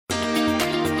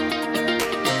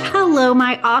Hello,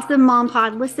 my awesome Mom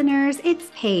Pod listeners.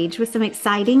 It's Paige with some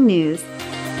exciting news.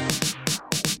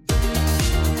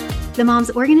 The Mom's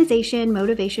Organization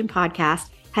Motivation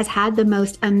Podcast has had the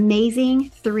most amazing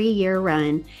 3-year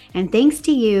run. And thanks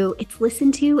to you, it's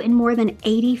listened to in more than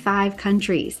 85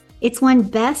 countries. It's won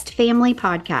Best Family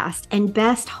Podcast and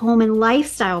Best Home and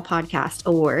Lifestyle Podcast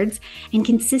awards and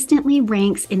consistently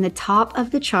ranks in the top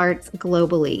of the charts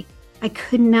globally. I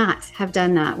could not have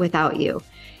done that without you.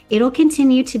 It'll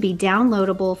continue to be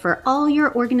downloadable for all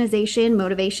your organization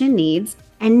motivation needs.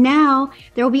 And now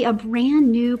there will be a brand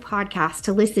new podcast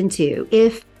to listen to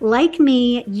if, like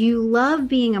me, you love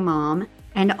being a mom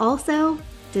and also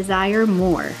desire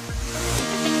more.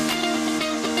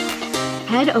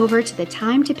 Head over to the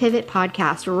Time to Pivot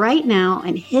podcast right now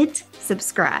and hit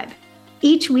subscribe.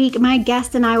 Each week, my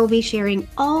guest and I will be sharing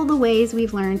all the ways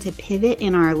we've learned to pivot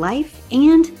in our life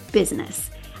and business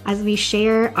as we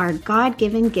share our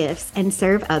God-given gifts and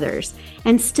serve others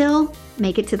and still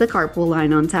make it to the carpool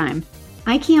line on time.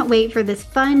 I can't wait for this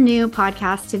fun new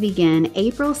podcast to begin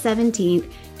April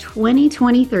 17th,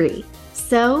 2023.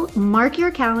 So mark your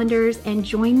calendars and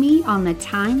join me on the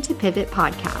Time to Pivot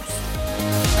podcast.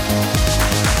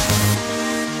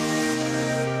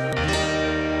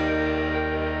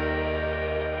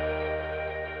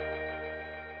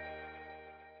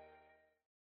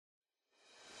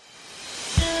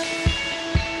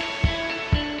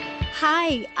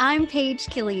 Hi, I'm Paige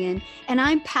Killian, and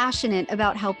I'm passionate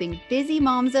about helping busy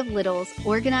moms of littles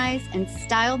organize and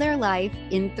style their life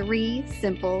in 3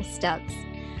 simple steps.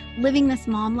 Living this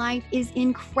mom life is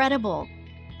incredible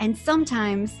and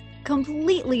sometimes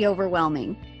completely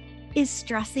overwhelming. Is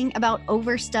stressing about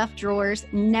overstuffed drawers,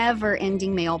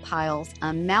 never-ending mail piles,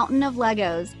 a mountain of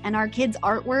Legos, and our kids'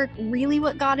 artwork really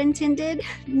what God intended?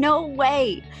 No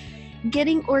way!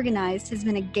 Getting organized has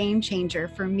been a game changer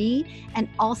for me and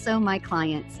also my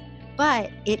clients, but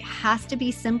it has to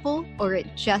be simple or it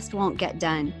just won't get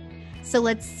done. So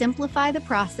let's simplify the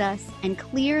process and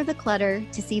clear the clutter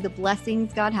to see the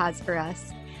blessings God has for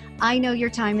us. I know your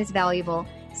time is valuable,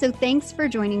 so thanks for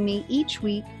joining me each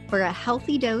week for a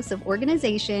healthy dose of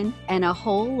organization and a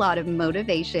whole lot of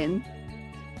motivation.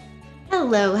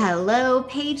 Hello,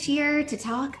 Paige here to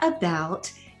talk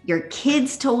about your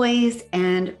kids' toys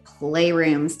and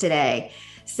playrooms today.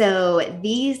 So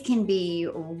these can be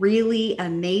really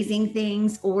amazing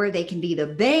things, or they can be the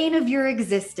bane of your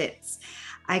existence.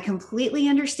 I completely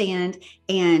understand.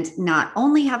 And not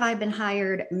only have I been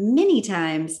hired many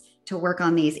times to work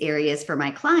on these areas for my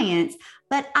clients,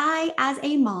 but I, as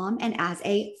a mom and as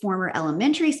a former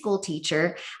elementary school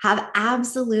teacher, have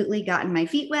absolutely gotten my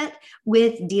feet wet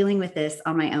with dealing with this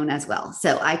on my own as well.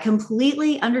 So I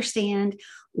completely understand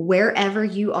wherever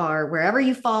you are, wherever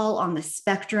you fall on the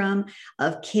spectrum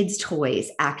of kids'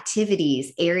 toys,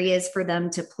 activities, areas for them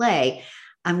to play.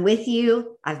 I'm with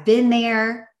you. I've been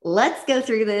there. Let's go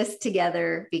through this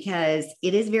together because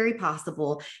it is very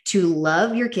possible to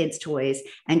love your kids' toys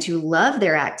and to love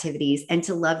their activities and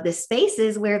to love the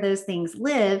spaces where those things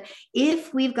live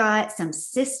if we've got some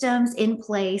systems in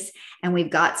place and we've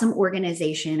got some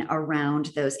organization around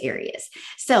those areas.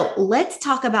 So let's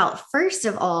talk about, first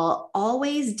of all,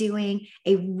 always doing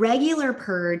a regular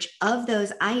purge of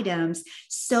those items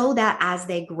so that as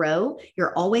they grow,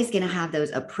 you're always going to have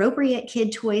those appropriate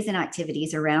kid toys and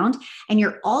activities around, and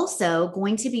you're also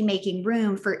going to be making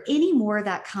room for any more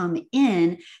that come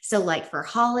in. So like for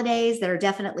holidays that are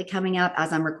definitely coming up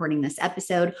as I'm recording this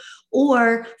episode,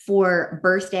 or for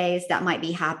birthdays that might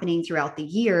be happening throughout the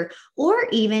year, or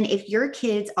even if your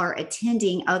kids are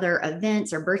attending other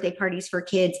events or birthday parties for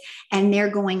kids and they're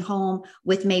going home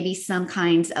with maybe some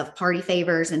kinds of party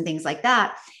favors and things like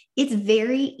that, it's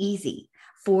very easy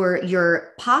for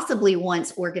your possibly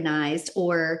once organized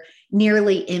or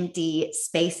nearly empty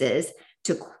spaces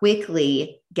to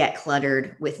quickly get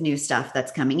cluttered with new stuff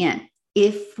that's coming in.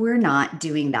 If we're not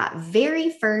doing that very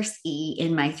first E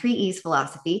in my 3 E's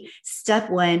philosophy,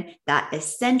 step 1, that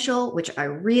essential, which I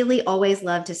really always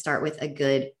love to start with a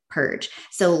good purge.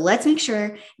 So let's make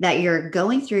sure that you're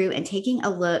going through and taking a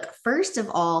look, first of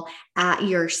all, at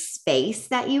your space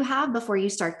that you have before you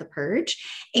start the purge.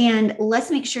 And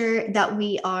let's make sure that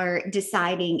we are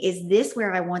deciding, is this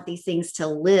where I want these things to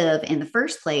live in the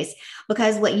first place?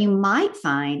 Because what you might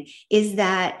find is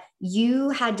that you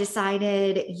had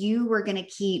decided you were going to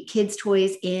keep kids'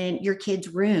 toys in your kids'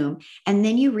 room, and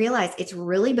then you realize it's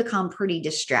really become pretty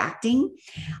distracting.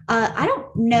 I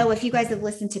don't know if you guys have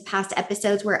listened to past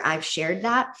episodes where where I've shared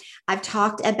that. I've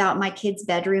talked about my kids'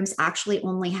 bedrooms actually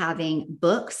only having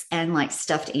books and like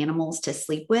stuffed animals to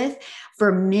sleep with.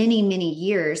 For many, many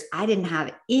years, I didn't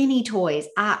have any toys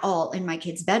at all in my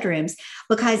kids' bedrooms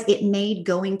because it made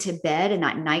going to bed and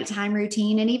that nighttime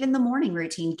routine and even the morning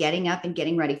routine, getting up and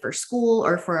getting ready for school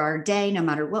or for our day, no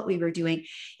matter what we were doing,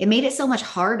 it made it so much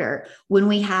harder when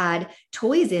we had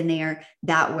toys in there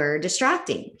that were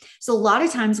distracting. So a lot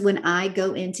of times when I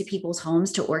go into people's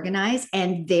homes to organize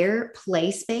and their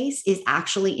play space is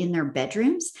actually in their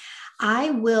bedrooms,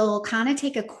 I will kind of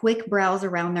take a quick browse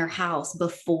around their house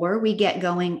before we get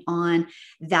going on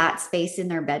that space in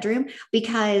their bedroom,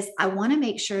 because I want to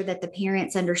make sure that the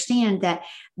parents understand that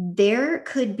there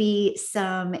could be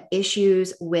some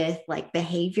issues with like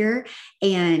behavior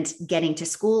and getting to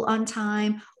school on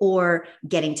time or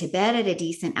getting to bed at a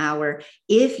decent hour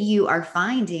if you are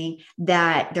finding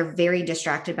that they're very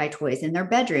distracted by toys in their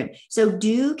bedroom. So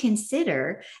do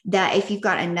consider that if you've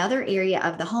got another area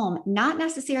of the home, not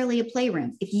necessarily a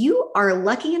playroom, if you are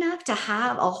lucky enough to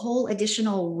have a whole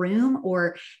additional room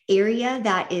or area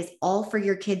that is all for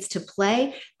your kids to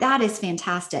play, that is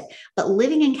fantastic. But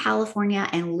living in California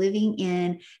and living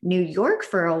in New York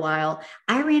for a while,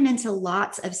 I ran into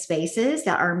lots of spaces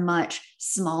that are much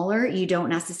smaller. You don't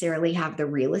necessarily have the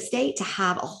real estate to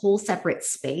have a whole separate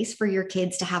space for your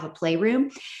kids to have a playroom.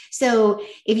 So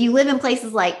if you live in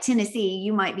places like Tennessee,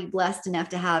 you might be blessed enough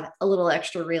to have a little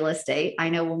extra real estate. I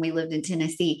know when we lived in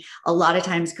Tennessee, a lot of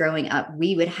times growing up,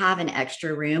 we would have an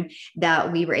extra room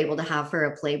that we were able to have for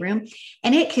a playroom,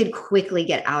 and it could quickly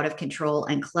get out of control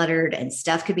and cluttered, and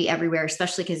stuff could be everywhere,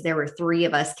 especially because there were 3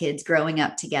 of us kids growing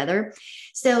up together.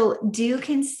 So do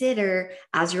consider,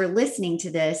 as you're listening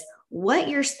to this, what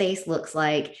your space looks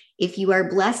like. If you are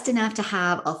blessed enough to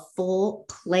have a full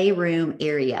playroom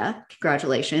area,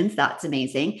 congratulations, that's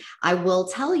amazing. I will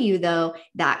tell you though,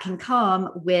 that can come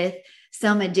with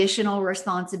some additional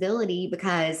responsibility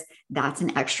because that's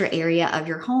an extra area of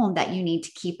your home that you need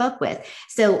to keep up with.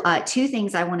 So 2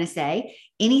 things I want to say.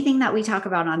 Anything that we talk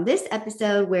about on this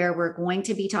episode, where we're going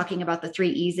to be talking about the 3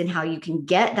 E's and how you can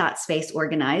get that space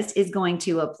organized, is going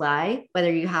to apply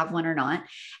whether you have one or not.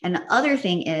 And the other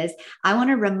thing is, I want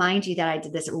to remind you that I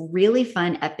did this really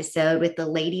fun episode with the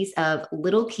ladies of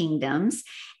Little Kingdoms,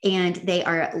 and they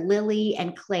are Lily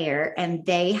and Claire, and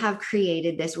they have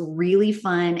created this really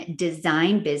fun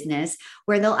design business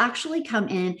where they'll actually come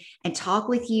in and talk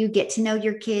with you, get to know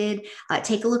your kid,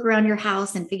 take a look around your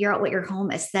house and figure out what your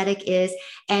home aesthetic is,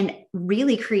 and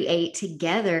really create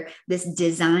together this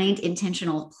designed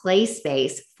intentional play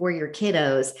space for your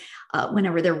kiddos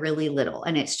whenever they're really little.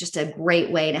 And it's just a great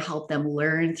way to help them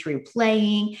learn through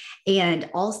playing and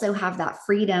also have that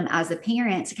freedom as a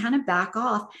parent to kind of back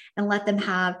off and let them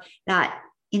have that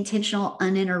intentional,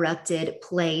 uninterrupted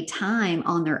play time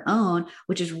on their own,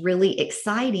 which is really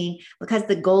exciting because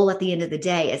the goal at the end of the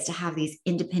day is to have these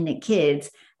independent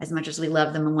kids. As much as we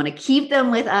love them and want to keep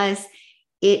them with us,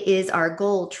 it is our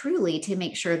goal truly to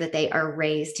make sure that they are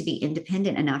raised to be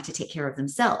independent enough to take care of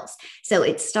themselves. So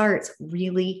it starts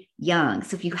really young.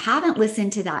 So if you haven't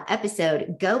listened to that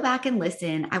episode, go back and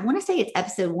listen. I want to say it's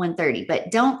episode 130, but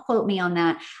don't quote me on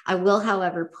that. I will,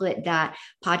 however, put that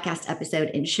podcast episode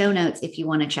in show notes if you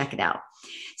want to check it out.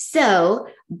 So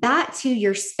back to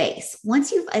your space.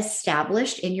 Once you've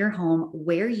established in your home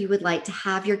where you would like to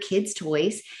have your kids'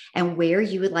 toys and where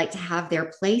you would like to have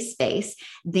their play space,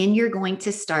 then you're going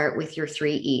to start with your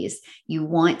 3 E's. You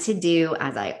want to do,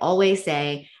 as I always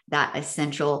say, that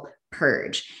essential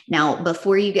purge. Now,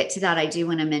 before you get to that, I do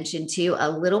want to mention too, a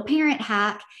little parent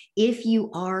hack. If you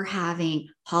are having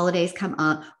holidays come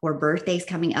up or birthdays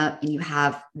coming up and you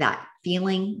have that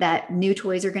feeling that new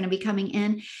toys are going to be coming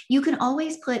in, you can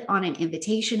always put on an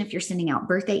invitation if you're sending out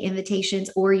birthday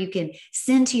invitations, or you can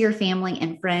send to your family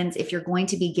and friends if you're going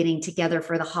to be getting together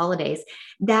for the holidays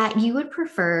that you would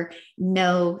prefer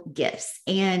no gifts.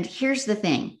 And here's the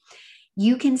thing,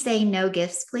 you can say no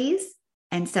gifts, please.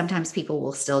 And sometimes people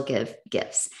will still give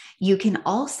gifts. You can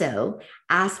also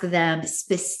ask them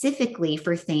specifically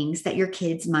for things that your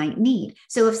kids might need.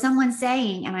 So if someone's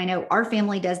saying, and I know our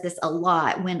family does this a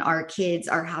lot when our kids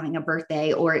are having a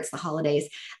birthday or it's the holidays,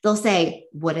 they'll say,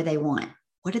 what do they want?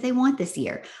 What do they want this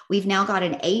year? We've now got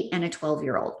an 8 and a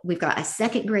 12-year-old. We've got a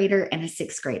 2nd grader and a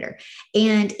 6th grader.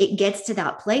 And it gets to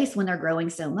that place when they're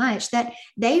growing so much that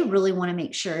they really want to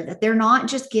make sure that they're not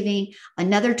just giving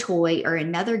another toy or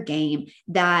another game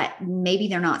that maybe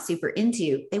they're not super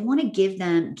into. They want to give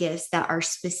them gifts that are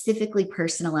specifically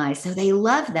personalized so they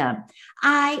love them.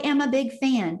 I am a big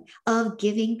fan of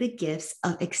giving the gifts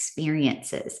of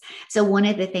experiences. So one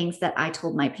of the things that I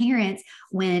told my parents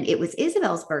when it was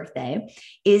Isabel's birthday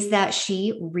is that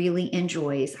she really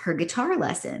enjoys her guitar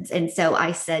lessons. And so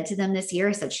I said to them this year,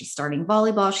 I said, she's starting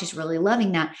volleyball. She's really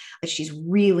loving that, but she's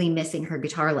really missing her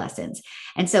guitar lessons.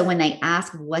 And so when they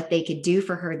asked what they could do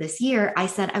for her this year, I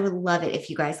said, I would love it if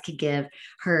you guys could give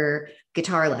her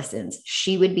guitar lessons.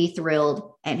 She would be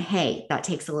thrilled. And hey, that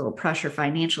takes a little pressure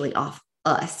financially off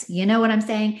us. You know what I'm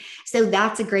saying? So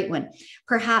that's a great one.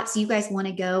 Perhaps you guys want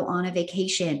to go on a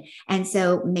vacation. And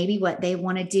so maybe what they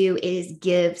want to do is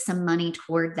give some money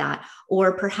toward that.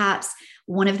 Or perhaps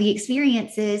one of the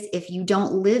experiences, if you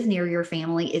don't live near your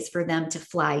family, is for them to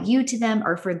fly you to them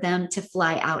or for them to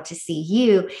fly out to see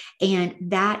you. And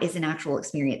that is an actual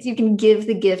experience. You can give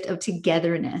the gift of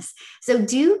togetherness. So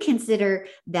do consider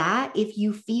that if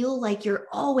you feel like you're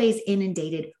always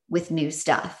inundated with new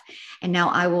stuff. And now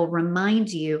I will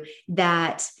remind you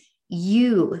that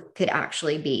you could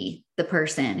actually be the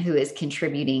person who is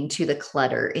contributing to the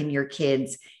clutter in your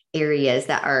kids' areas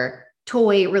that are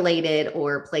toy related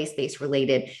or play space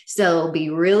related. So be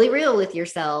really real with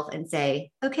yourself and say,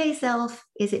 okay, self,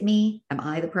 is it me? Am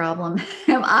I the problem?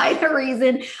 Am I the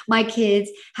reason my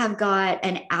kids have got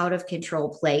an out of control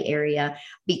play area?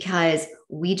 Because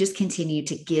we just continue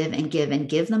to give and give and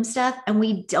give them stuff. And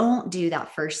we don't do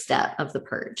that first step of the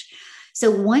purge. So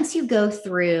once you go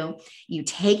through, you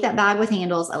take that bag with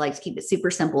handles. I like to keep it super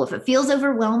simple. If it feels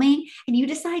overwhelming and you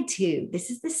decide to, this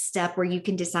is the step where you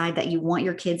can decide that you want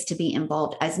your kids to be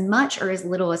involved as much or as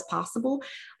little as possible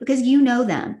because you know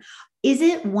them. Is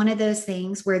it one of those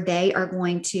things where they are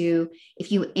going to,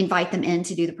 if you invite them in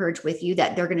to do the purge with you,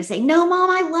 that they're going to say, no, mom,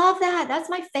 I love that. That's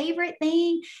my favorite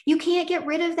thing. You can't get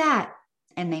rid of that.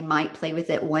 And they might play with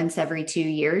it once every 2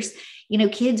 years. You know,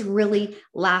 kids really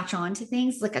latch on to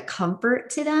things like a comfort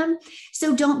to them.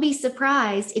 So don't be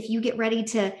surprised if you get ready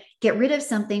to get rid of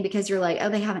something because you're like, oh,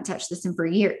 they haven't touched this in for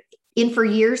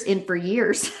years.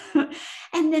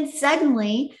 And then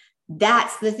suddenly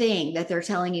that's the thing that they're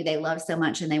telling you they love so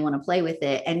much and they want to play with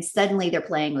it. And suddenly they're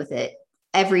playing with it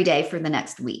every day for the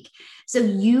next week. So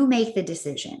you make the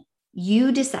decision.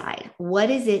 You decide what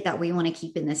is it that we want to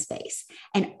keep in this space.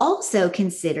 And also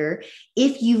consider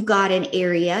if you've got an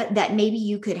area that maybe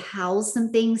you could house some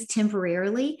things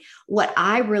temporarily. What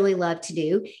I really love to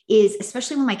do is,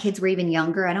 especially when my kids were even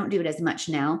younger, I don't do it as much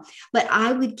now, but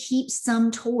I would keep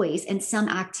some toys and some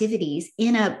activities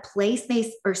in a play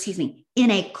space, or excuse me,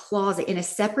 in a closet, in a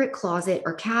separate closet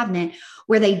or cabinet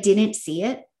where they didn't see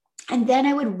it. And then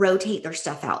I would rotate their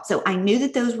stuff out. So I knew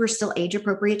that those were still age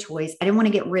appropriate toys. I didn't want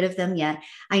to get rid of them yet.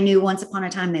 I knew once upon a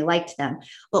time they liked them.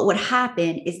 But what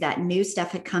happened is that new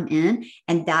stuff had come in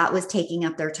and that was taking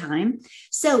up their time.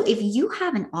 So if you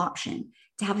have an option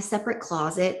to have a separate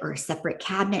closet or a separate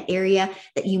cabinet area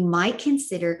that you might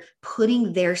consider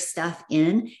putting their stuff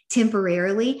in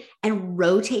temporarily and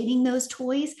rotating those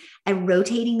toys and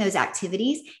rotating those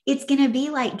activities, it's going to be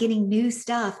like getting new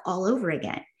stuff all over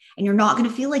again. And you're not going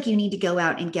to feel like you need to go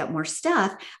out and get more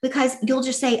stuff because you'll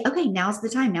just say, okay, now's the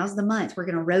time. Now's the month. We're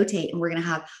going to rotate and we're going to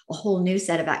have a whole new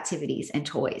set of activities and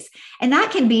toys. And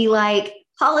that can be like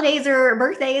holidays or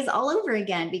birthdays all over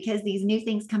again because these new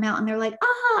things come out and they're like,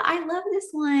 I love this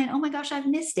one. Oh my gosh, I've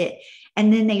missed it.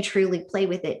 And then they truly play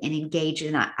with it and engage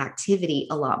in that activity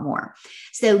a lot more.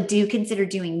 So do consider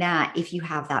doing that if you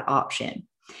have that option.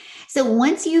 So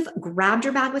once you've grabbed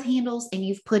your bag with handles and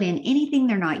you've put in anything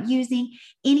they're not using,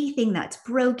 anything that's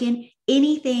broken,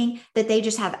 anything that they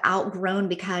just have outgrown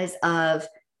because of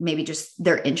maybe just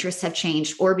their interests have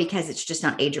changed or because it's just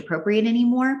not age appropriate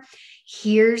anymore,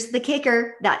 here's the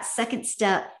kicker, that second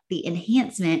step, the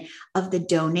enhancement of the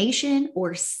donation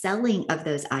or selling of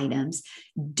those items.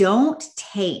 Don't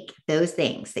take those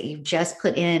things that you've just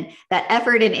put in that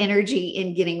effort and energy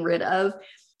in getting rid of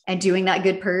and doing that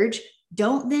good purge.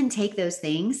 Don't then take those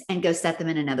things and go set them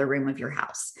in another room of your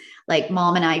house. Like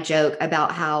mom and I joke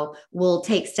about how we'll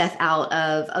take stuff out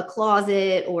of a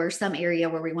closet or some area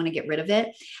where we want to get rid of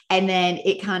it. And then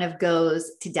it kind of goes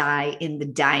to die in the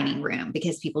dining room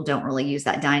because people don't really use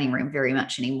that dining room very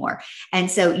much anymore.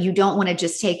 And so you don't want to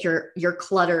just take your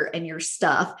clutter and your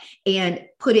stuff and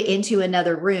put it into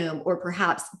another room, or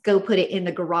perhaps go put it in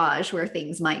the garage where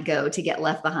things might go to get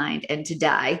left behind and to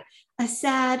die a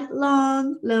sad,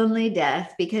 long, lonely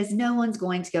death because no one's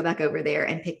going to go back over there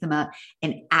and pick them up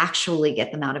and actually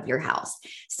get them out of your house.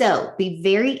 So be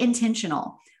very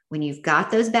intentional when you've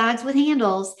got those bags with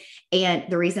handles, and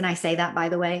the reason I say that, by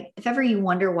the way, if ever you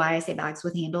wonder why I say bags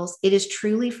with handles, it is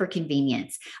truly for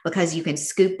convenience because you can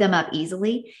scoop them up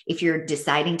easily. If you're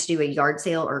deciding to do a yard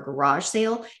sale or garage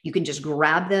sale, you can just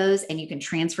grab those and you can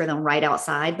transfer them right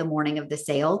outside the morning of the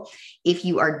sale. If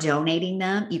you are donating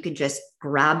them, you can just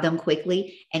grab them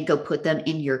quickly and go put them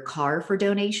in your car for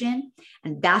donation.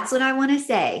 And that's what I want to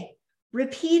say.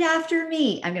 Repeat after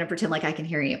me. I'm going to pretend like I can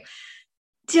hear you.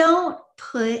 Don't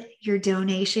put your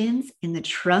donations in the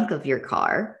trunk of your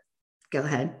car. Go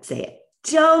ahead, say it.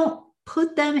 Don't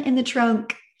put them in the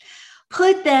trunk.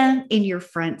 Put them in your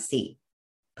front seat.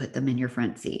 Put them in your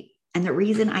front seat. And the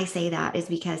reason I say that is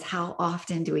because how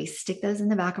often do we stick those in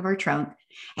the back of our trunk?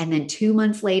 And then 2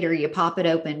 months later, you pop it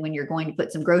open when you're going to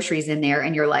put some groceries in there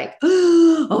and you're like,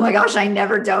 oh my gosh, I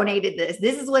never donated this.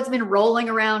 This is what's been rolling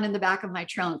around in the back of my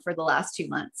trunk for the last 2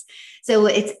 months. So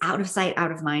it's out of sight,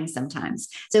 out of mind sometimes.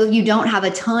 So if you don't have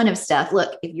a ton of stuff,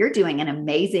 look, if you're doing an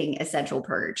amazing essential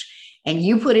purge and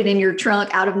you put it in your trunk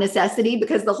out of necessity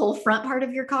because the whole front part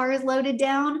of your car is loaded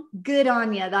down, good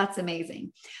on you. That's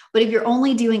amazing. But if you're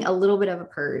only doing a little bit of a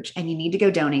purge and you need to go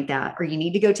donate that, or you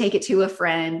need to go take it to a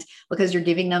friend because you're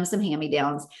giving them some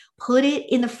hand-me-downs, put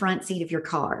it in the front seat of your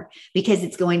car because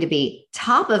it's going to be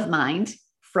top of mind,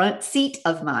 front seat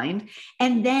of mind.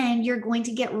 And then you're going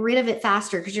to get rid of it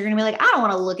faster because you're going to be like, I don't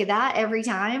want to look at that every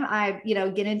time I,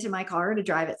 get into my car to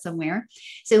drive it somewhere.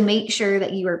 So make sure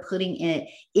that you are putting it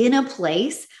in a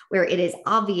place where it is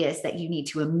obvious that you need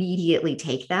to immediately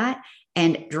take that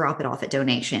and drop it off at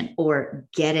donation or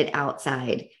get it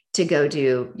outside to go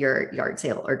do your yard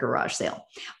sale or garage sale.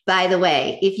 By the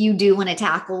way, if you do want to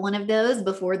tackle one of those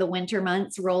before the winter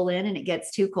months roll in and it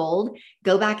gets too cold,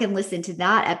 go back and listen to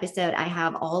that episode. I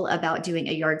have all about doing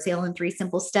a yard sale in 3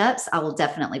 simple steps. I will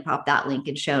definitely pop that link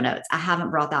in show notes. I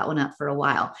haven't brought that one up for a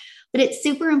while, but it's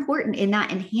super important in that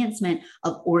enhancement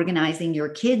of organizing your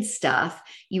kids' stuff.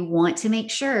 You want to make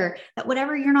sure that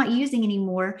whatever you're not using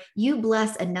anymore, you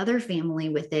bless another family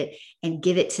with it and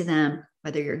give it to them,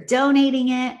 whether you're donating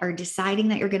it or deciding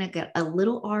that you're going to get a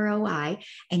little ROI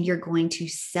and you're going to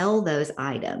sell those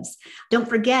items. Don't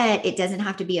forget, it doesn't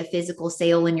have to be a physical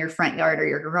sale in your front yard or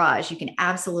your garage. You can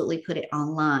absolutely put it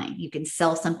online. You can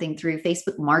sell something through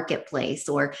Facebook Marketplace,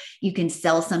 or you can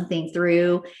sell something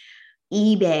through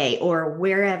eBay or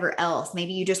wherever else.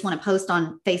 Maybe you just want to post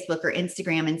on Facebook or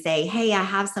Instagram and say, hey, I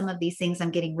have some of these things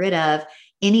I'm getting rid of.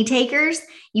 Any takers?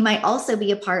 You might also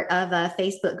be a part of a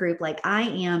Facebook group like I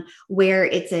am, where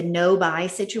it's a no buy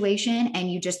situation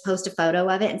and you just post a photo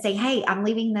of it and say, hey, I'm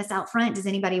leaving this out front. Does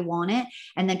anybody want it?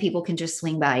 And then people can just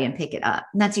swing by and pick it up.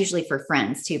 And that's usually for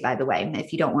friends too, by the way,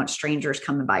 if you don't want strangers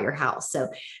coming by your house. So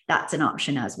that's an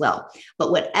option as well. But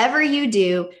whatever you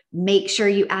do, make sure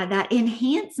you add that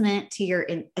enhancement to your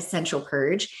essential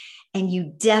purge. And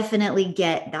you definitely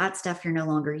get that stuff you're no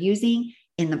longer using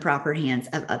in the proper hands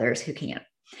of others who can.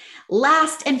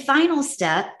 Last and final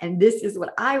step, and this is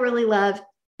what I really love.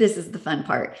 This is the fun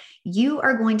part. You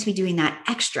are going to be doing that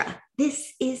extra.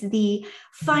 This is the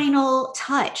final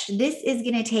touch. This is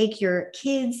going to take your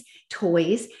kids'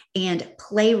 toys and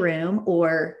playroom,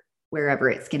 or wherever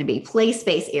it's going to be, play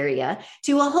space area,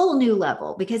 to a whole new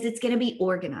level because it's going to be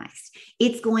organized.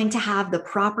 It's going to have the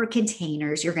proper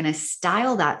containers. You're going to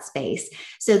style that space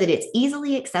so that it's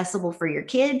easily accessible for your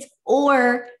kids,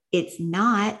 or it's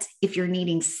not if you're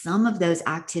needing some of those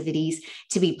activities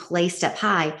to be placed up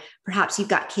high. Perhaps you've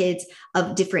got kids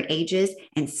of different ages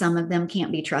and some of them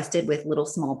can't be trusted with little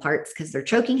small parts because they're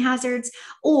choking hazards.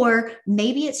 Or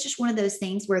maybe it's just one of those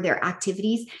things where there are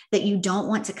activities that you don't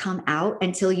want to come out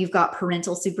until you've got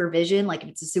parental supervision, like if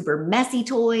it's a super messy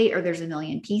toy or there's a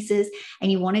million pieces,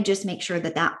 and you want to just make sure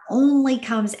that that only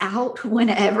comes out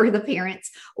whenever the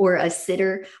parents or a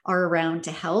sitter are around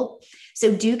to help.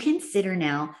 So do consider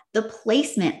now the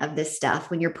placement of this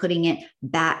stuff when you're putting it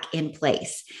back in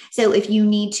place. So if you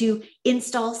need to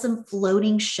install some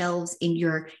floating shelves in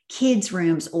your kids'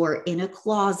 rooms or in a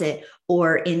closet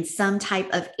or in some type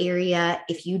of area,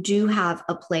 if you do have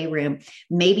a playroom,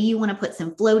 maybe you want to put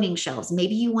some floating shelves.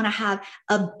 Maybe you want to have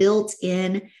a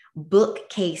built-in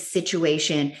bookcase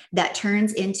situation that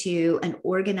turns into an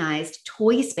organized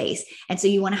toy space. And so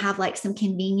you want to have like some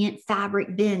convenient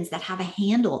fabric bins that have a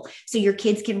handle so your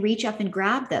kids can reach up and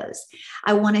grab those.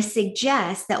 I want to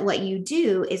suggest that what you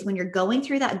do is when you're going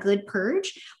through that good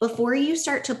purge, before you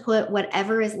start to put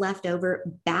whatever is left over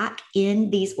back in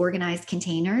these organized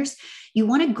containers, you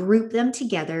want to group them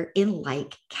together in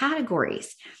like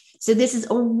categories. So this is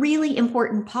a really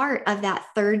important part of that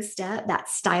third step, that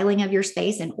styling of your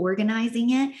space and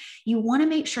organizing it. You want to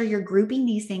make sure you're grouping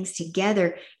these things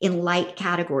together in light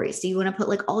categories. So you want to put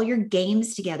like all your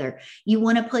games together. You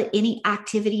want to put any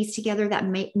activities together that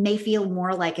may feel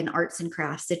more like an arts and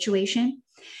crafts situation.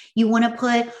 You want to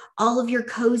put all of your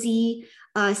cozy,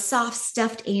 soft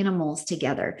stuffed animals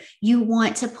together. You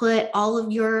want to put all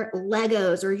of your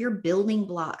Legos or your building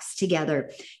blocks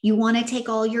together. You want to take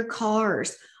all your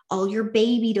cars, all your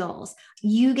baby dolls.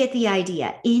 You get the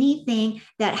idea. Anything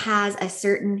that has a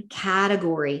certain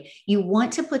category, you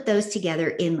want to put those together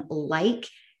in like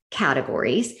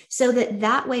categories so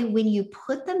that way when you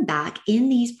put them back in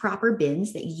these proper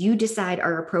bins that you decide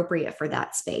are appropriate for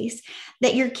that space,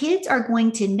 that your kids are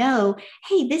going to know,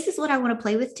 hey, this is what I want to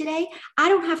play with today. I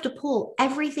don't have to pull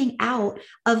everything out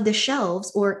of the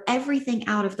shelves or everything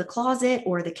out of the closet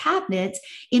or the cabinets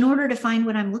in order to find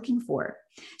what I'm looking for.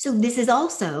 So this is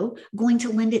also going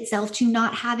to lend itself to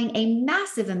not having a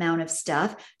massive amount of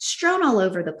stuff strewn all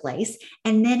over the place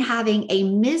and then having a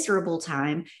miserable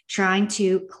time trying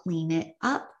to clean it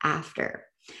up after.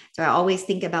 So I always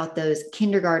think about those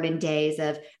kindergarten days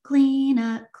of clean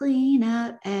up,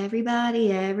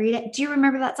 everybody, every day. Do you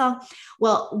remember that song?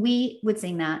 Well, we would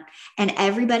sing that and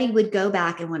everybody would go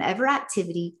back and whatever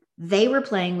activity they were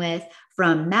playing with,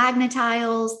 from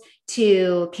Magnetiles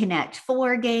to Connect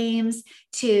Four games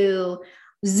to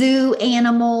zoo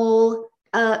animal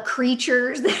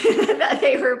creatures that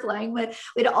they were playing with.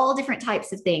 We had all different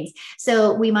types of things.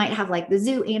 So we might have like the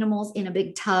zoo animals in a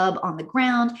big tub on the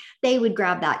ground. They would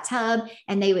grab that tub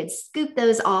and they would scoop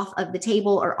those off of the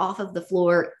table or off of the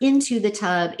floor into the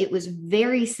tub. It was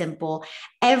very simple.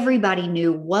 Everybody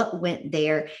knew what went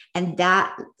there, and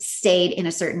that stayed in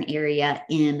a certain area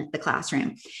in the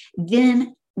classroom.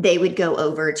 Then they would go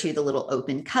over to the little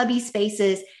open cubby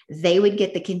spaces. They would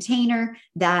get the container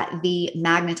that the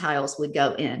Magnetiles would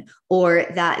go in, or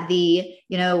that the,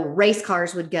 race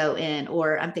cars would go in,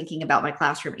 or I'm thinking about my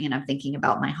classroom and I'm thinking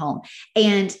about my home.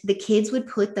 And the kids would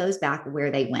put those back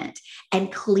where they went.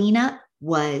 And cleanup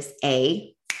was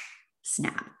a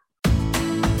snap.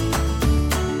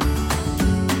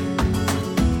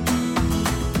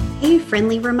 A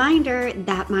friendly reminder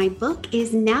that my book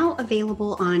is now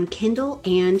available on Kindle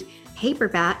and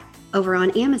paperback over on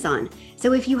Amazon.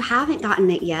 So if you haven't gotten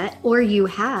it yet, or you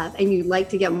have and you'd like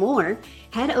to get more,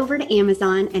 head over to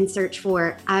Amazon and search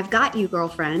for I've Got You,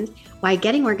 Girlfriend, Why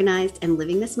Getting Organized and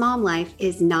Living This Mom Life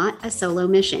is Not a Solo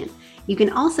Mission. You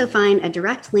can also find a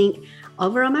direct link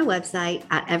over on my website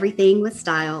at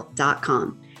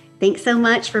everythingwithstyle.com. Thanks so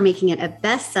much for making it a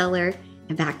bestseller,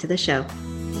 and back to the show.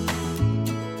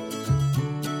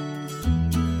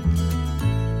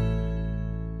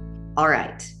 All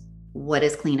right. What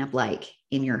is cleanup like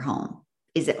in your home?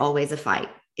 Is it always a fight?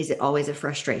 Is it always a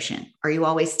frustration? Are you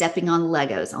always stepping on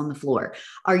Legos on the floor?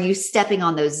 Are you stepping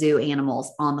on those zoo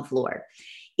animals on the floor?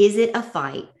 Is it a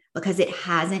fight because it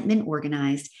hasn't been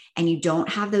organized and you don't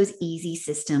have those easy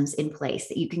systems in place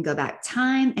that you can go back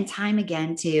time and time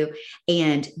again to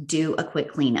and do a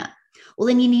quick cleanup? Well,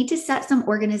 then you need to set some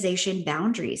organization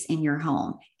boundaries in your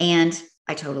home. And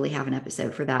I totally have an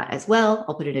episode for that as well.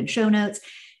 I'll put it in show notes.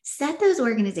 Set those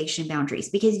organization boundaries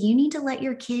because you need to let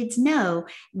your kids know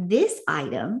this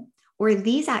item or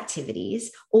these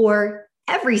activities or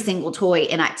every single toy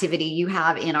and activity you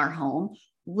have in our home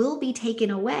will be taken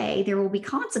away. There will be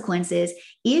consequences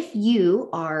if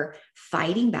you are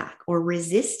fighting back or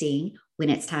resisting when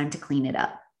it's time to clean it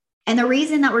up. And the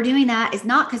reason that we're doing that is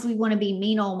not because we want to be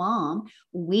mean old mom.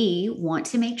 We want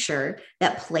to make sure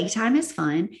that playtime is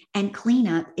fun and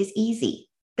cleanup is easy.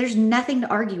 There's nothing to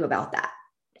argue about that.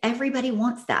 Everybody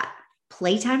wants that.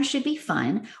 Playtime should be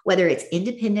fun, whether it's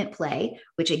independent play,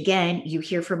 which again, you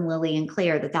hear from Lily and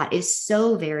Claire that is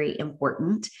so very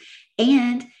important.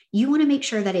 And you want to make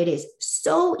sure that it is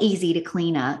so easy to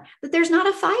clean up that there's not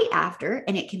a fight after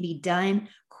and it can be done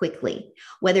quickly.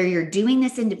 Whether you're doing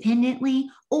this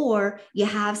independently or you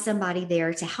have somebody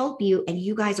there to help you and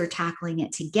you guys are tackling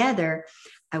it together.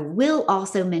 I will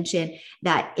also mention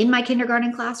that in my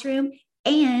kindergarten classroom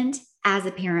and as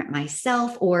a parent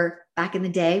myself, or back in the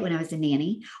day when I was a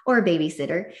nanny or a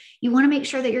babysitter, you want to make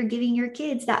sure that you're giving your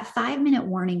kids that 5-minute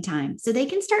warning time so they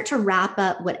can start to wrap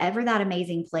up whatever that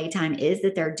amazing playtime is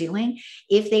that they're doing.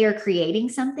 If they are creating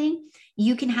something,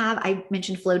 you can have, I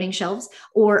mentioned floating shelves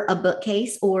or a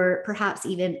bookcase, or perhaps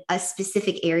even a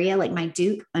specific area like my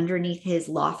Duke underneath his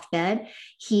loft bed.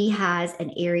 He has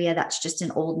an area that's just an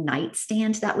old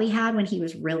nightstand that we had when he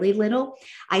was really little.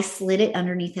 I slid it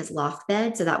underneath his loft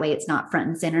bed so that way it's not front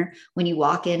and center. When you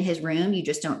walk in his room, you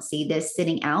just don't see this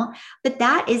sitting out. But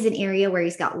that is an area where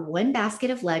he's got one basket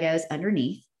of Legos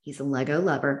underneath. He's a Lego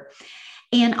lover.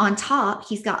 And on top,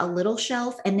 he's got a little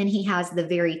shelf, and then he has the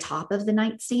very top of the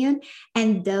nightstand.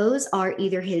 And those are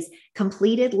either his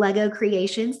completed Lego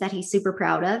creations that he's super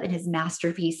proud of and his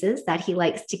masterpieces that he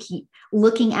likes to keep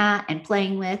looking at and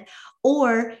playing with,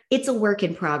 or it's a work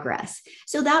in progress.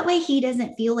 So that way he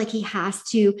doesn't feel like he has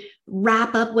to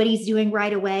wrap up what he's doing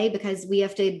right away because we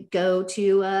have to go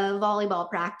to a volleyball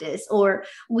practice, or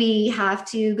we have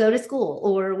to go to school,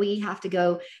 or we have to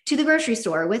go to the grocery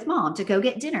store with mom to go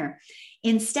get dinner.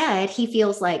 Instead, he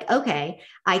feels like, okay,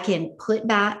 I can put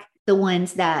back the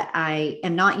ones that I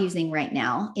am not using right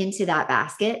now into that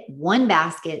basket. One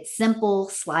basket, simple,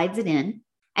 slides it in.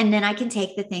 And then I can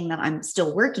take the thing that I'm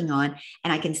still working on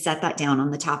and I can set that down on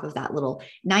the top of that little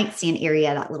nightstand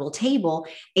area, that little table.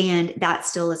 And that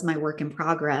still is my work in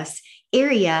progress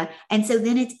area. And so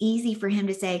then it's easy for him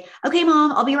to say, okay,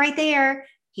 mom, I'll be right there.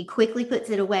 He quickly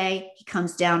puts it away. He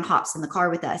comes down, hops in the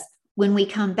car with us. When we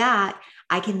come back,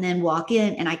 I can then walk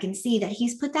in and I can see that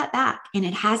he's put that back and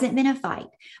it hasn't been a fight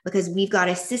because we've got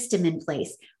a system in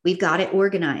place. We've got it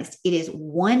organized. It is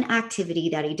one activity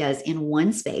that he does in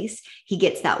one space. He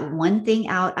gets that one thing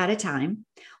out at a time.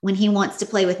 When he wants to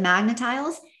play with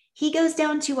magnetiles, he goes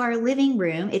down to our living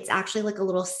room. It's actually like a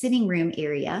little sitting room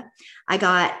area.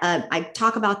 I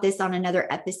talk about this on another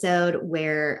episode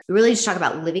where we really just talk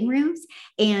about living rooms.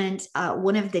 And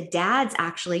one of the dads,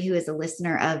 actually, who is a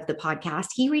listener of the podcast,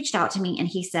 he reached out to me and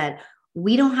he said,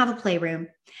 we don't have a playroom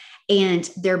and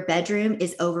their bedroom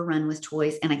is overrun with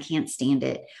toys and I can't stand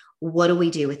it. What do we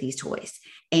do with these toys?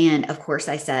 And of course,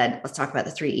 I said, let's talk about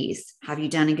the 3 E's. Have you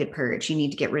done a good purge? You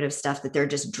need to get rid of stuff that they're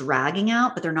just dragging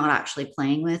out, but they're not actually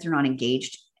playing with, they're not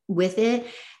engaged with it.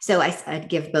 So I said,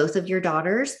 give both of your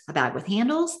daughters a bag with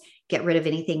handles, get rid of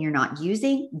anything you're not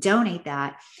using, donate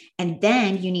that. And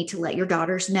then you need to let your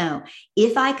daughters know,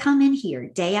 if I come in here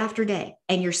day after day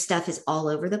and your stuff is all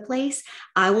over the place,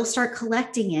 I will start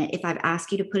collecting it if I've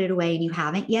asked you to put it away and you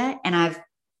haven't yet. And I've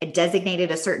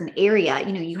designated a certain area.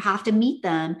 You have to meet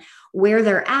them where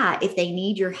they're at if they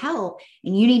need your help,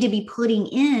 and you need to be putting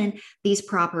in these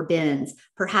proper bins,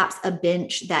 perhaps a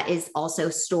bench that is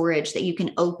also storage that you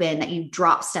can open, that you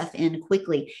drop stuff in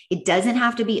quickly. It doesn't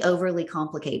have to be overly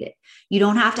complicated. You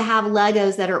don't have to have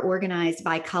Legos that are organized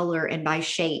by color and by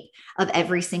shape of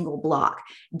every single block.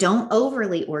 Don't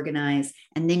overly organize,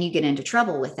 and then you get into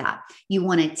trouble with that. You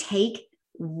want to take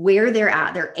where they're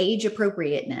at, their age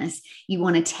appropriateness. You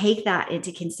want to take that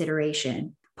into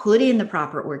consideration, put in the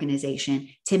proper organization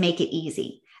to make it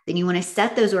easy. Then you want to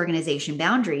set those organization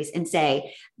boundaries and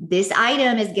say, this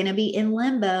item is going to be in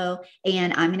limbo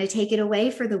and I'm going to take it away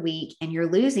for the week and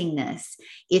you're losing this.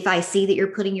 If I see that you're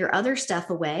putting your other stuff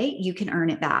away, you can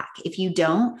earn it back. If you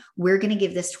don't, we're going to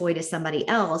give this toy to somebody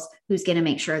else who's going to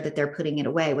make sure that they're putting it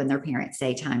away when their parents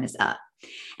say time is up.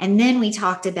 And then we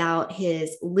talked about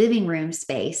his living room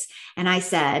space. And I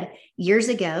said, years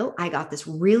ago, I got this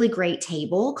really great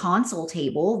table, console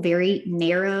table, very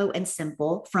narrow and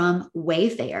simple from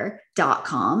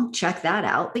wayfair.com. Check that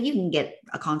out. But you can get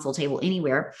a console table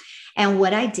anywhere. And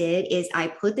what I did is I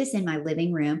put this in my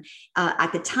living room.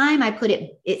 At the time I put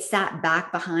it sat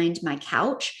back behind my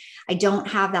couch. I don't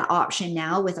have that option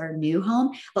now with our new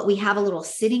home, but we have a little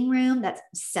sitting room that's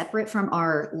separate from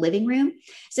our living room.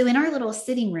 So in our little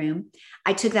sitting room,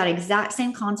 I took that exact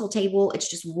same console table. It's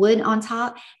just wood on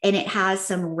top, and it has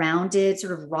some rounded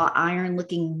sort of wrought iron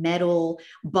looking metal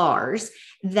bars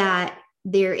that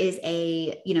there is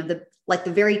the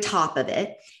very top of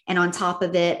it. And on top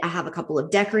of it, I have a couple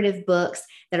of decorative books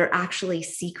that are actually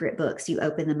secret books. You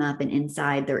open them up and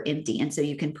inside they're empty. And so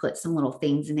you can put some little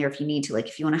things in there if you need to, like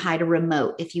if you want to hide a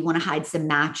remote, if you want to hide some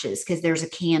matches, because there's a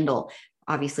candle.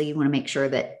 Obviously, you want to make sure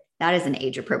that that is an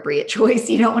age appropriate choice.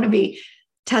 You don't want to be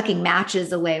tucking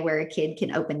matches away where a kid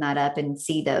can open that up and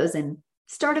see those and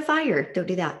start a fire. Don't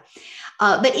do that.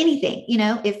 But anything,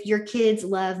 if your kids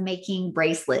love making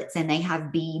bracelets and they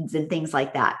have beads and things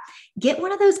like that, get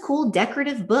one of those cool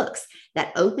decorative books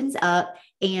that opens up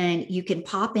and you can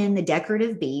pop in the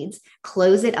decorative beads,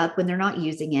 close it up when they're not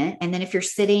using it. And then if you're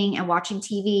sitting and watching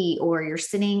TV or you're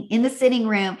sitting in the sitting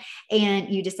room and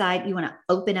you decide you want to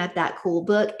open up that cool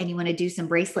book and you want to do some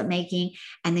bracelet making,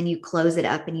 and then you close it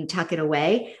up and you tuck it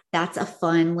away, that's a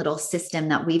fun little system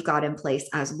that we've got in place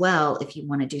as well. If you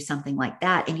want to do something like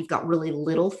that and you've got really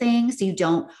little things, so you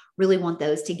don't really want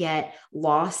those to get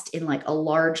lost in like a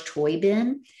large toy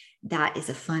bin, that is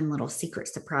a fun little secret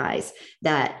surprise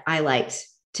that I liked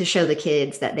to show the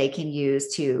kids that they can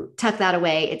use to tuck that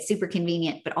away. It's super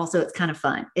convenient, but also it's kind of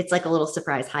fun. It's like a little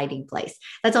surprise hiding place.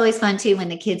 That's always fun too, when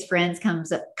the kids' friends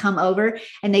come over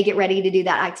and they get ready to do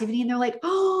that activity and they're like,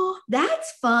 oh,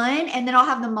 that's fun. And then I'll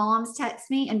have the moms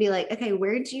text me and be like, okay,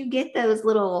 where'd you get those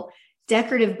little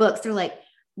decorative books? They're like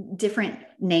different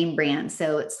name brands.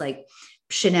 So it's like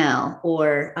Chanel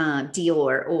or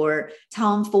Dior or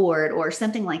Tom Ford or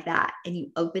something like that. And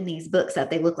you open these books up.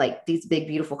 They look like these big,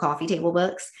 beautiful coffee table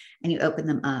books, and you open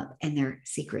them up and they're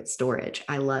secret storage.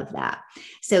 I love that.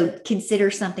 So consider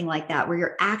something like that where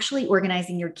you're actually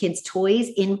organizing your kids' toys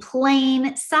in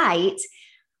plain sight,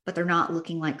 but they're not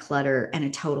looking like clutter and a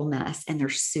total mess. And they're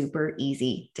super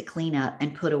easy to clean up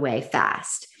and put away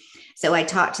fast. So I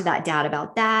talked to that dad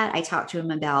about that. I talked to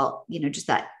him about, just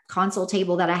that console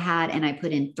table that I had, and I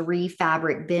put in 3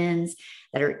 fabric bins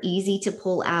that are easy to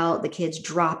pull out. The kids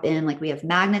drop in, like we have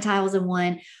Magnetiles in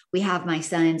one. We have my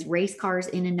son's race cars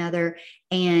in another.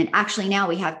 And actually now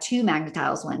we have 2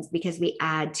 Magnetiles ones because we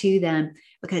add to them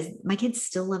because my kids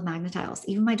still love Magnetiles.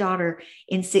 Even my daughter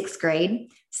in 6th grade,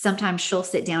 sometimes she'll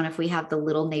sit down if we have the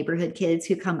little neighborhood kids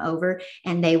who come over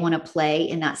and they want to play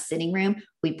in that sitting room.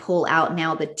 We pull out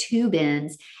now the 2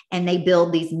 bins and they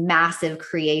build these massive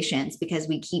creations because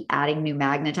we keep adding new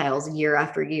Magnetiles year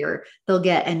after year. They'll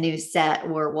get a new set,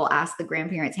 or we'll ask the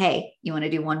grandparents, hey, you want to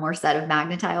do one more set of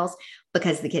Magnetiles?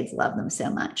 Because the kids love them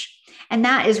so much. And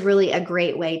that is really a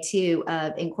great way too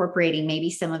of incorporating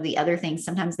maybe some of the other things.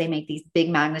 Sometimes they make these big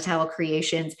Magnetile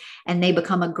creations and they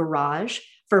become a garage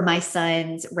for my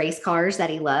son's race cars that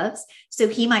he loves. So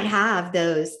he might have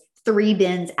those 3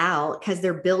 bins out because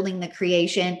they're building the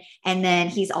creation. And then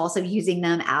he's also using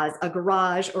them as a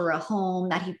garage or a home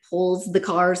that he pulls the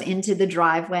cars into the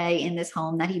driveway in this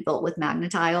home that he built with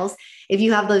Magnetiles. If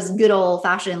you have those good old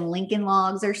fashioned Lincoln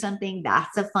logs or something,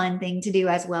 that's a fun thing to do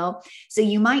as well. So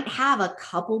you might have a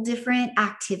couple different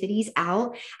activities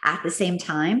out at the same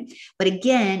time. But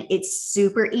again, it's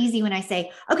super easy when I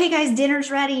say, okay, guys, dinner's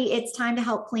ready. It's time to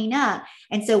help clean up.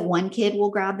 And so one kid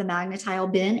will grab the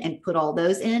Magnetile bin and put all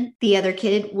those in. The other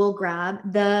kid will grab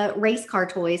the race car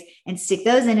toys and stick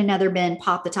those in another bin,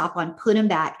 pop the top on, put them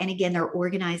back. And again, they're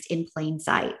organized in plain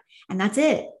sight. And that's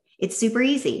it. It's super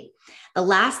easy. The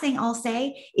last thing I'll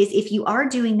say is if you are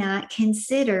doing that,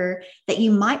 consider that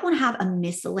you might want to have a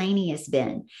miscellaneous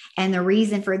bin. And the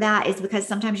reason for that is because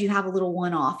sometimes you have a little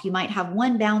one-off. You might have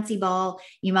one bouncy ball.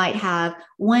 You might have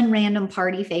one random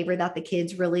party favor that the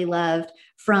kids really loved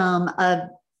from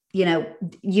you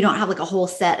don't have like a whole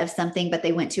set of something, but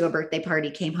they went to a birthday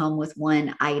party, came home with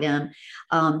one item.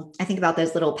 I think about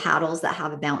those little paddles that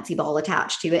have a bouncy ball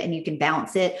attached to it and you can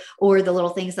bounce it, or the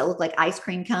little things that look like ice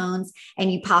cream cones and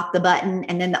you pop the button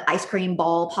and then the ice cream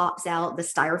ball pops out, the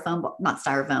styrofoam, not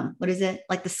styrofoam. What is it?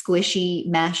 Like the squishy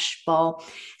mesh ball.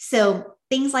 So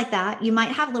things like that. You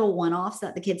might have little one-offs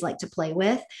that the kids like to play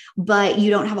with, but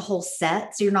you don't have a whole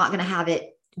set. So you're not going to have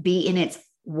it be in its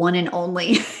one and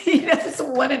only, it's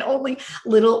one and only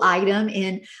little item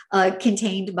in a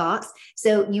contained box.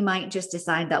 So you might just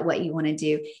decide that what you want to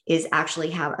do is actually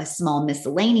have a small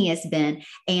miscellaneous bin.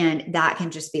 And that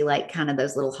can just be like kind of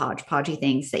those little hodgepodgey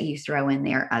things that you throw in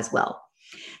there as well.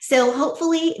 So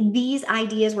hopefully these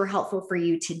ideas were helpful for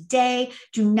you today.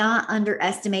 Do not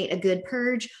underestimate a good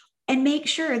purge. And make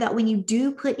sure that when you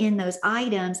do put in those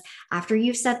items, after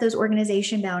you've set those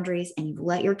organization boundaries and you've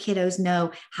let your kiddos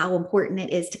know how important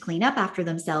it is to clean up after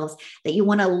themselves, that you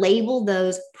want to label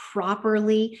those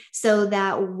properly so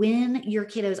that when your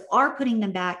kiddos are putting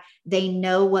them back, they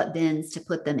know what bins to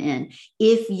put them in.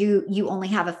 If you only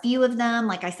have a few of them,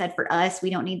 like I said, for us, we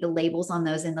don't need the labels on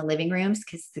those in the living rooms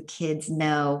because the kids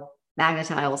know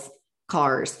Magnetiles,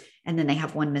 cars, and then they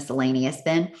have one miscellaneous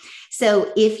bin.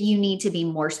 So if you need to be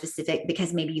more specific,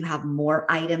 because maybe you have more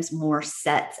items, more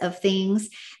sets of things,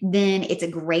 then it's a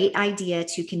great idea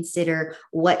to consider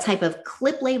what type of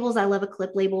clip labels. I love a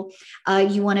clip label.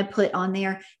 You want to put on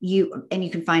there. You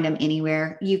can find them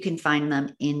anywhere. You can find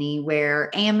them anywhere.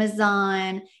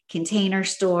 Amazon, Container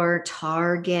Store,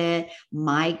 Target,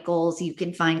 Michael's. You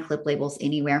can find clip labels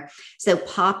anywhere. So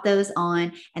pop those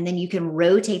on, and then you can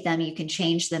rotate them. You can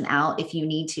change them out if you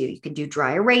need to. You can do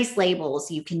dry erase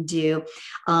labels. You can do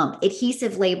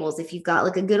adhesive labels. If you've got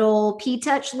like a good old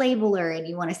P-Touch labeler and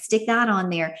you want to stick that on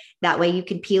there, that way you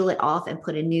can peel it off and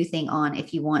put a new thing on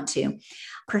if you want to.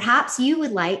 Perhaps you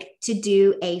would like to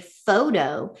do a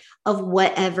photo of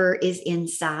whatever is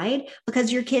inside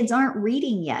because your kids aren't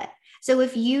reading yet. So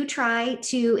if you try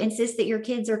to insist that your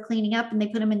kids are cleaning up and they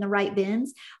put them in the right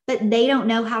bins, but they don't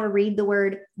know how to read the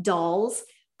word dolls,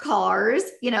 cars,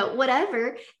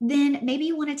 whatever, then maybe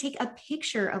you want to take a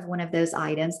picture of one of those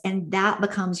items and that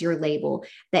becomes your label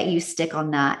that you stick on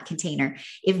that container.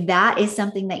 If that is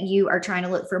something that you are trying to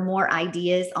look for more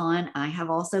ideas on, I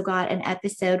have also got an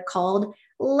episode called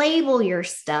Label Your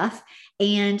Stuff.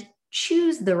 And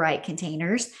choose the right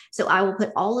containers. So I will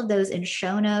put all of those in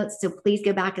show notes. So please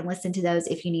go back and listen to those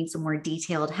if you need some more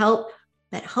detailed help.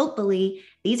 But hopefully,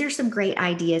 these are some great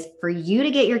ideas for you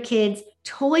to get your kids'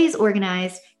 toys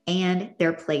organized and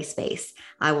their play space.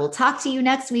 I will talk to you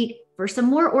next week for some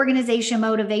more organization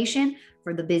motivation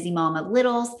for the busy mom of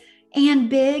littles and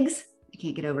bigs. I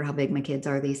can't get over how big my kids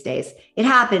are these days. It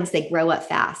happens, they grow up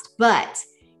fast. But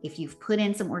if you've put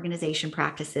in some organization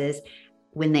practices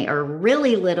when they are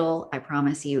really little, I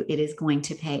promise you, it is going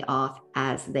to pay off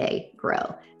as they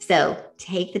grow. So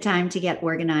take the time to get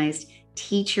organized.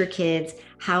 Teach your kids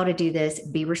how to do this,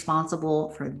 be responsible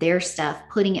for their stuff,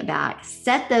 putting it back,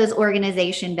 set those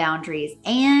organization boundaries,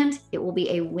 and it will be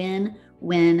a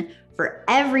win-win for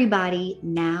everybody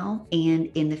now and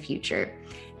in the future.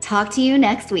 Talk to you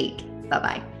next week.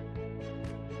 Bye-bye.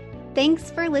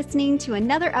 Thanks for listening to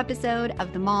another episode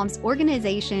of the Mom's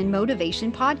Organization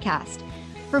Motivation Podcast.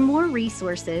 For more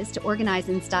resources to organize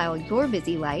and style your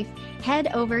busy life,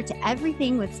 head over to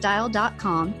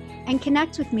everythingwithstyle.com and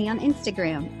connect with me on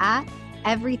Instagram at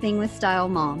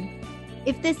everythingwithstylemom.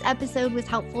 If this episode was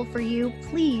helpful for you,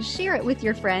 please share it with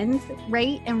your friends,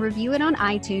 rate and review it on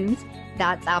iTunes,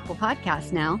 that's Apple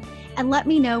Podcasts now, and let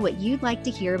me know what you'd like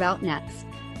to hear about next.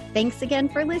 Thanks again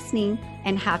for listening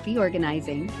and happy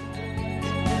organizing.